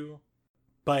 They do.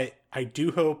 But I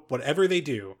do hope whatever they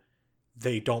do,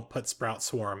 they don't put Sprout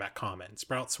Swarm at common.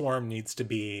 Sprout Swarm needs to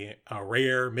be a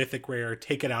rare, mythic rare.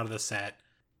 Take it out of the set.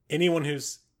 Anyone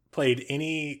who's played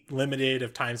any limited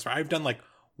of Time Spiral, I've done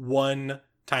 1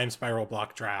 Time Spiral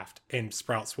block draft, and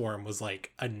Sprout Swarm was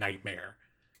a nightmare.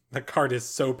 The card is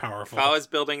so powerful. If I was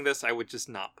building this, I would just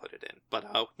not put it in. But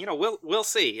we'll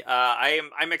see.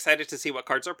 I'm excited to see what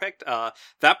cards are picked.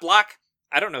 That block,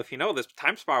 I don't know if you know this,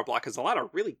 Time Spiral block has a lot of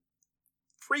really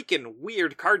freaking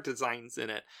weird card designs in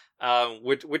it,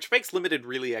 which makes limited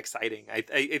really exciting. I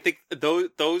think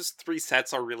those 3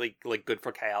 sets are really like good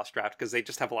for Chaos Draft because they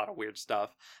just have a lot of weird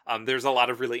stuff. There's a lot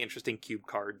of really interesting cube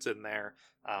cards in there,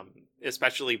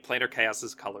 especially Planar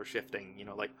Chaos's color shifting. You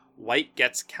know, like white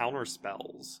gets counter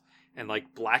spells, and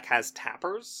like black has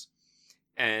tappers,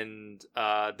 and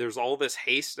there's all this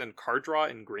haste and card draw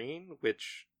in green,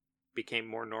 which became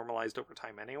more normalized over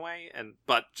time anyway.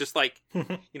 But just like,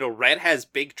 you know, red has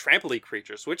big trampoline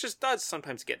creatures, which it does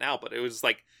sometimes get now, but it was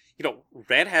like, you know,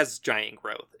 red has giant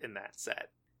growth in that set.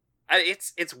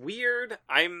 It's weird.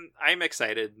 I'm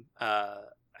excited.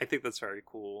 I think that's very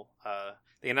cool.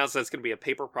 They announced that it's going to be a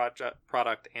paper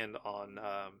product and on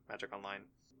Magic Online.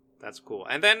 That's cool.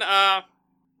 And then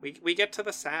we get to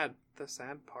the sad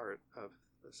part of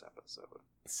this episode.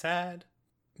 Sad.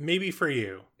 Maybe for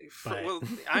you. But... Well,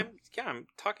 I'm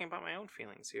talking about my own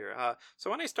feelings here.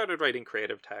 So when I started writing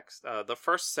creative text, the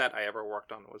first set I ever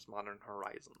worked on was Modern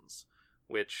Horizons,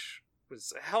 which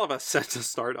was a hell of a set to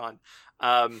start on.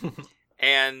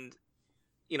 And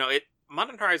you know,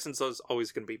 Modern Horizons is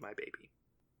always going to be my baby.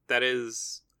 That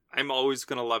is, I'm always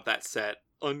going to love that set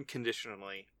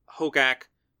unconditionally. Hogak,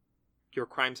 your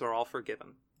crimes are all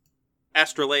forgiven.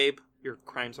 Astrolabe, your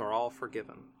crimes are all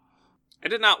forgiven. I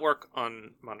did not work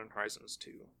on Modern Horizons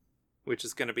 2, which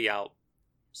is going to be out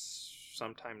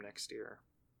sometime next year.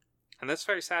 And that's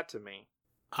very sad to me.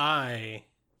 I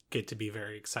get to be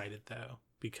very excited, though,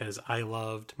 because I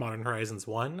loved Modern Horizons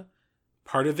 1.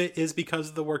 Part of it is because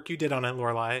of the work you did on it,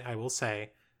 Lorelai, I will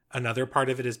say. Another part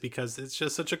of it is because it's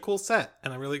just such a cool set,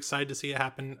 and I'm really excited to see it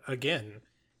happen again.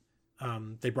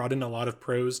 They brought in a lot of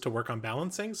pros to work on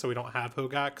balancing, so we don't have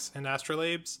Hogaks and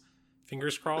Astrolabes.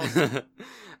 Fingers crossed.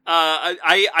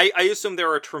 I assume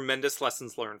there are tremendous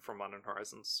lessons learned from Modern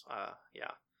Horizons.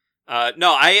 Yeah.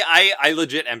 No, I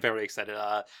legit am very excited.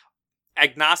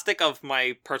 Agnostic of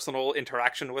my personal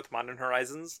interaction with Modern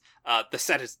Horizons, the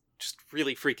set is just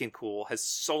really freaking cool. Has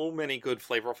so many good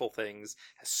flavorful things.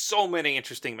 Has so many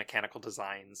interesting mechanical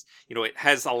designs. You know, it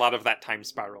has a lot of that time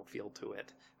spiral feel to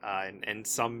it, and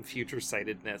some future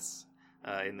sightedness.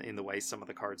 In the way some of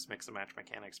the cards mix and match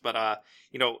mechanics. But,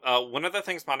 you know, one of the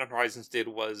things Modern Horizons did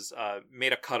was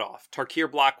made a cutoff.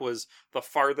 Tarkir block was the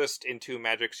farthest into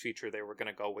Magic's future they were going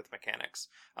to go with mechanics.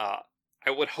 I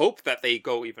would hope that they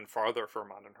go even farther for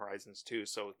Modern Horizons too.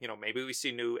 So, you know, maybe we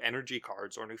see new energy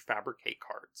cards or new fabricate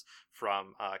cards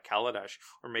from Kaladesh.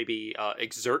 Or maybe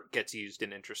Exert gets used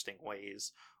in interesting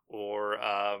ways. Or,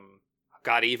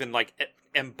 even like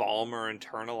Embalm or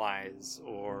Internalize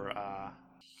or...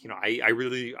 you know,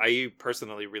 I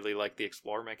personally really like the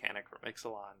Explore mechanic from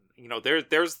Ixalan. You know,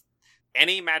 there's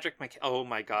any Magic oh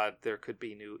my god, there could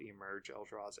be new Emerge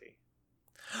Eldrazi.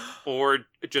 Or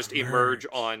just emerge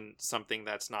on something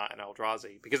that's not an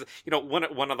Eldrazi. Because, you know,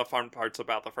 one of the fun parts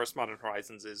about the first Modern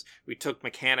Horizons is we took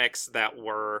mechanics that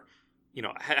were, you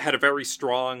know, had a very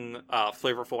strong,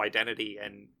 flavorful identity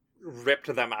and ripped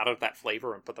them out of that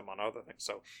flavor and put them on other things.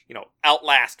 So, you know,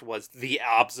 Outlast was the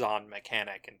Abzan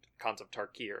mechanic in Khans of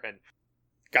Tarkir and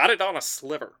got it on a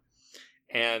sliver.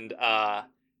 And,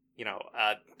 you know,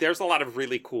 there's a lot of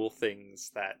really cool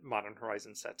things that Modern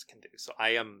Horizon sets can do. So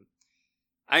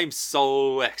I'm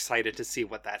so excited to see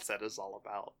what that set is all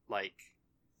about. Like,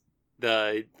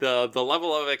 the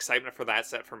level of excitement for that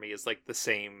set for me is like the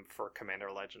same for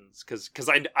Commander Legends. Cause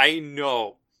I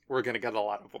know we're going to get a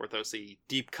lot of Orthosy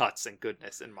deep cuts and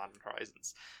goodness in Modern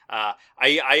Horizons.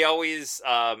 I always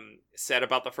said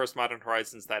about the first Modern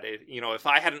Horizons that, if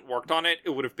I hadn't worked on it, it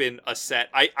would have been a set.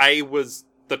 I was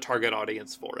the target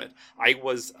audience for it. I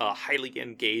was a highly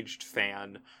engaged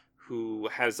fan who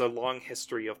has a long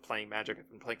history of playing Magic. I've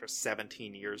been playing for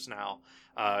 17 years now,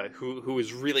 who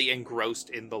is really engrossed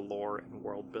in the lore and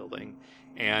world building.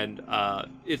 And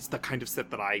it's the kind of set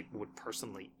that I would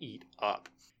personally eat up.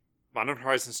 Modern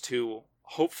Horizons 2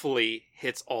 hopefully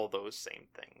hits all those same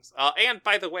things. And,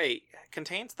 by the way,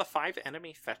 contains the 5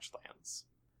 enemy fetch lands.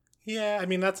 Yeah, I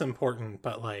mean, that's important,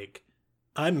 but, like,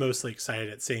 I'm mostly excited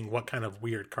at seeing what kind of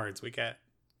weird cards we get.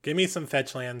 Give me some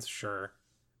fetch lands, sure.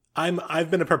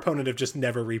 I've been a proponent of just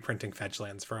never reprinting fetch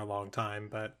lands for a long time,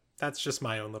 but that's just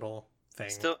my own little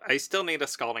thing. I still need a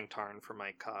Scalding Tarn for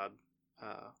my COD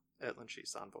Atlan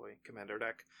Sheath's Envoy Commander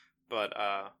deck, but,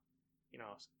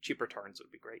 cheaper Tarns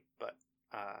would be great, but,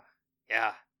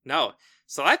 yeah. No,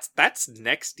 so that's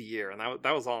next year, and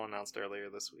that was all announced earlier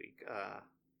this week,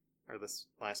 or this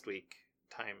last week.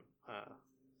 Time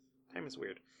is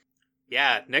weird.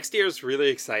 Yeah, next year is really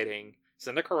exciting.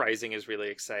 Zendikar Rising is really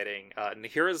exciting.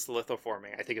 Nahira's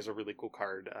Lithoforming, I think, is a really cool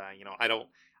card. I don't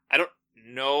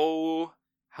know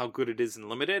how good it is in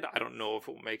limited. I don't know if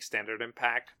it will make standard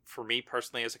impact. For me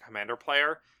personally, as a commander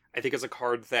player, I think it's a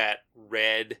card that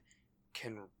red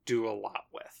can do a lot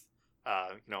with.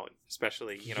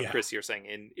 Especially, Chris, you're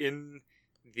saying in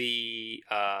the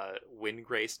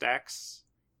Windgrace decks,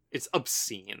 it's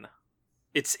obscene.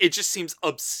 It just seems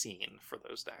obscene for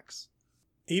those decks.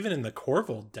 Even in the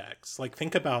Corvold decks, like,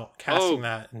 think about casting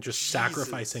that and just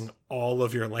sacrificing all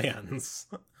of your lands.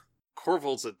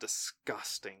 Corvold's a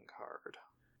disgusting card.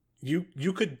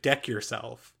 You could deck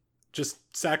yourself.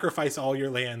 Just sacrifice all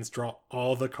your lands, draw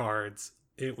all the cards.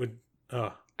 It would...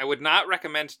 I would not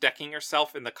recommend decking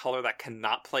yourself in the color that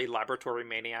cannot play Laboratory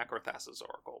Maniac or Thassa's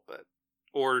Oracle,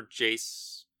 or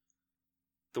Jace,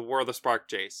 the War of the Spark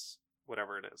Jace,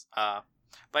 whatever it is.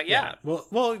 But yeah.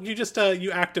 Well, you just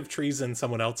you active treason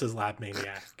someone else's Lab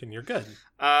Maniac, and you're good.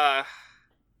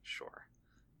 Sure.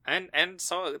 And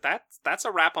so that's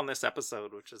a wrap on this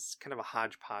episode, which is kind of a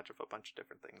hodgepodge of a bunch of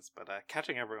different things, but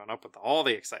catching everyone up with all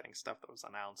the exciting stuff that was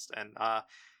announced. And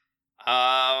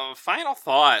final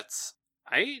thoughts.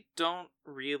 I don't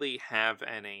really have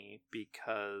any,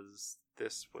 because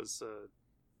this was a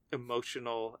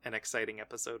emotional and exciting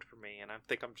episode for me, and I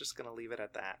think I'm just gonna leave it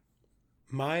at that.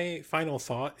 My final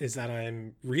thought is that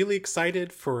I'm really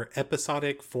excited for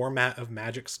episodic format of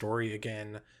Magic Story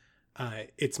again.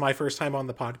 It's my first time on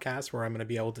the podcast where I'm going to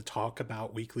be able to talk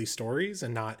about weekly stories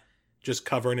and not just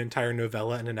cover an entire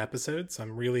novella in an episode. So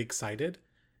I'm really excited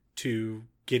to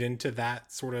get into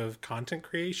that sort of content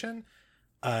creation.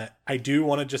 I do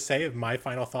want to just say my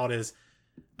final thought is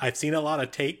I've seen a lot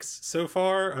of takes so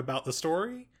far about the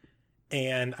story,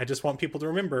 and I just want people to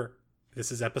remember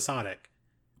this is episodic.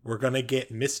 We're going to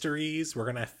get mysteries. We're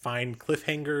going to find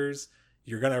cliffhangers.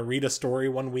 You're going to read a story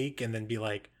one week and then be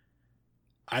like,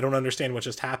 I don't understand what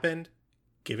just happened.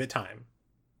 Give it time.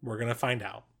 We're going to find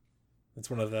out. That's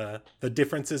one of the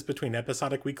differences between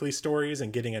episodic weekly stories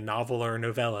and getting a novel or a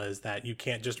novella, is that you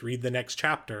can't just read the next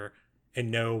chapter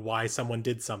and know why someone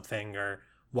did something or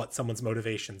what someone's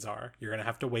motivations are. You're going to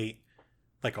have to wait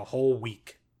like a whole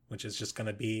week, which is just going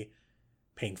to be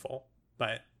painful.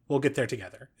 But we'll get there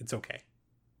together. It's okay.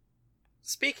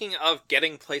 Speaking of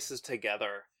getting places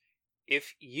together,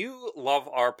 if you love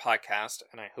our podcast,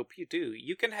 and I hope you do,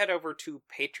 you can head over to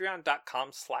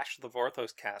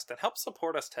patreon.com/thevorthoscast and help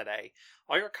support us today.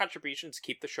 All your contributions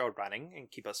keep the show running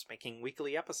and keep us making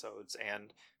weekly episodes,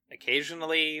 and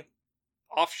occasionally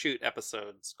offshoot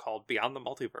episodes called Beyond the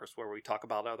Multiverse, where we talk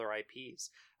about other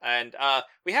IPs. And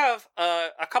we have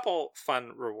a couple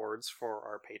fun rewards for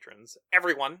our patrons.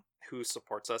 Everyone who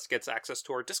supports us gets access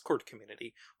to our Discord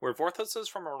community, where Vorthoses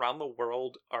from around the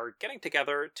world are getting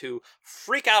together to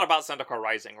freak out about Zendikar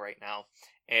Rising right now.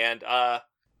 And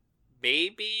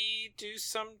maybe do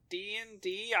some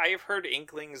D&D. I have heard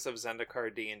inklings of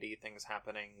Zendikar D&D things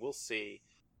happening. We'll see.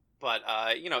 But,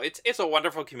 it's a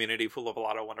wonderful community full of a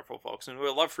lot of wonderful folks, and we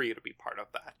would love for you to be part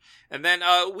of that. And then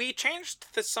we changed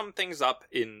some things up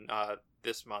in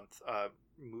this month,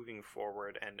 moving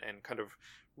forward, and kind of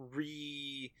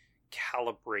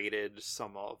recalibrated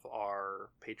some of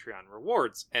our Patreon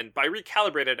rewards. And by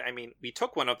recalibrated, I mean we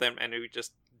took one of them and we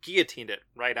just guillotined it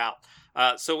right out.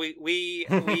 So we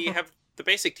have the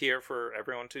basic tier for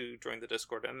everyone to join the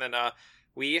Discord, and then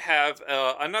we have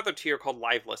another tier called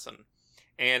Live Listen.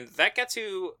 And that gets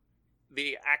you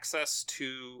the access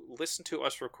to listen to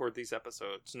us record these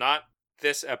episodes. Not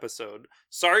this episode.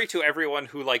 Sorry to everyone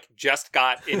who just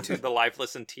got into the live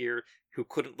listen tier who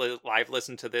couldn't live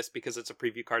listen to this because it's a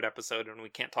preview card episode and we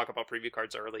can't talk about preview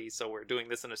cards early. So we're doing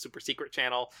this in a super secret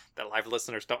channel that live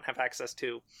listeners don't have access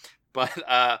to.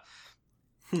 But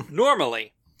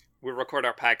normally we record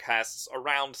our podcasts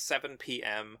around 7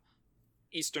 p.m.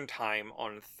 Eastern time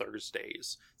on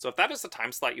Thursdays. So if that is the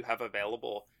time slot you have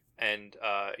available and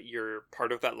you're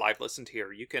part of that live listen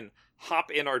tier, you can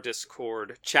hop in our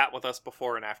Discord, chat with us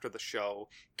before and after the show,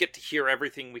 get to hear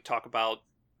everything we talk about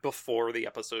before the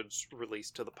episode's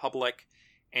released to the public,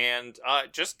 and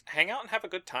just hang out and have a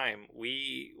good time.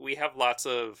 We have lots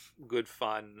of good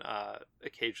fun,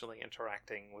 occasionally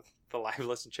interacting with the live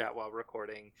listen chat while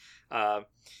recording. A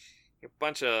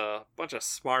bunch of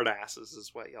smart asses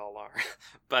is what y'all are.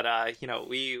 But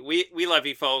we love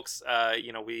you folks.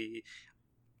 We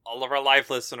all of our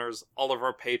live listeners, all of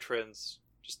our patrons,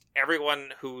 just everyone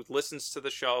who listens to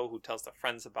the show, who tells their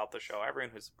friends about the show,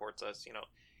 everyone who supports us,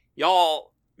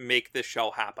 y'all make this show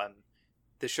happen.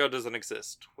 This show doesn't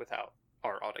exist without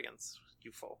our audience,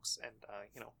 you folks, and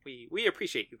we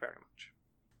appreciate you very much.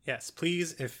 Yes,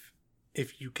 please, if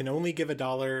you can only give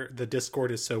 $1, the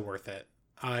Discord is so worth it.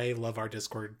 I love our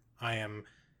Discord. I am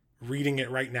reading it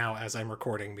right now as I'm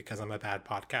recording because I'm a bad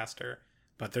podcaster.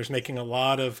 But there's making a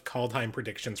lot of Kaldheim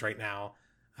predictions right now.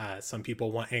 Some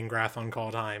people want Angrath on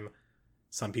Kaldheim.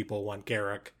 Some people want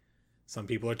Garruk. Some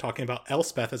people are talking about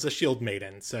Elspeth as a shield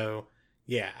maiden. So,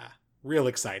 yeah, real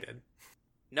excited.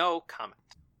 No comment.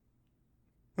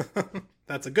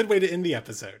 That's a good way to end the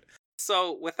episode.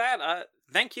 So with that,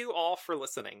 thank you all for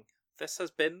listening. This has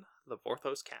been the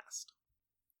Vorthos Cast.